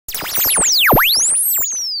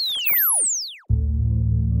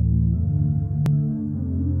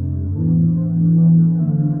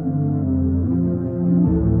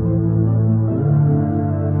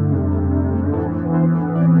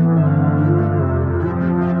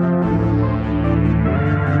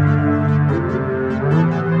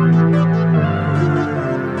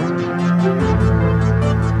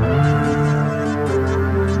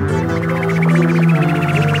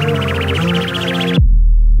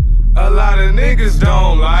niggas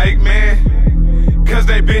don't like me, cause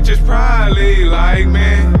they bitches probably like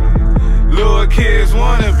me. Little kids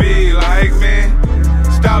wanna be like me.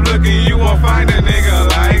 Stop looking, you won't find a nigga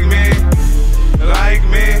like me. Like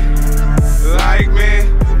me, like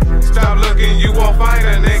me. Stop looking, you won't find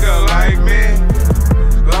a nigga like me.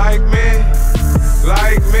 Like me,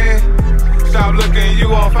 like me. Stop looking, you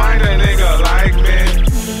won't find a nigga like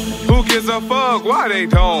me. Who gives a fuck why they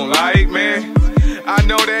don't like me? I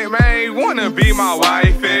know they may wanna be my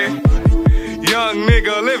wifey. Young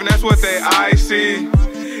nigga living, that's what they eyes see.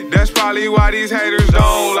 That's probably why these haters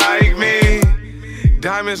don't like me.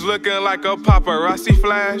 Diamonds looking like a paparazzi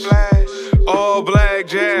flash. All black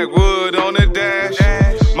Jaguar on the dash.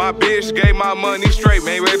 My bitch gave my money straight,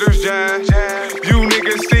 Mayweather's jazz. You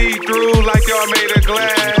niggas see through like y'all made of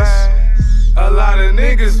glass. A lot of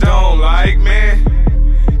niggas don't like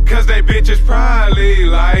me, cause they bitches probably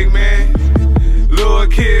like me. Little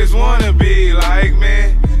kids wanna be like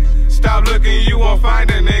me. Stop looking, you won't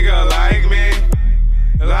find a nigga like me.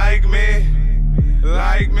 Like me,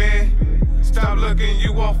 like me. Stop looking,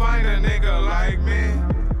 you won't find a nigga like me.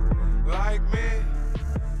 Like me,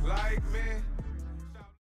 like me.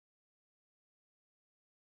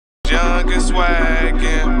 Young and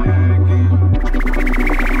swaggin'.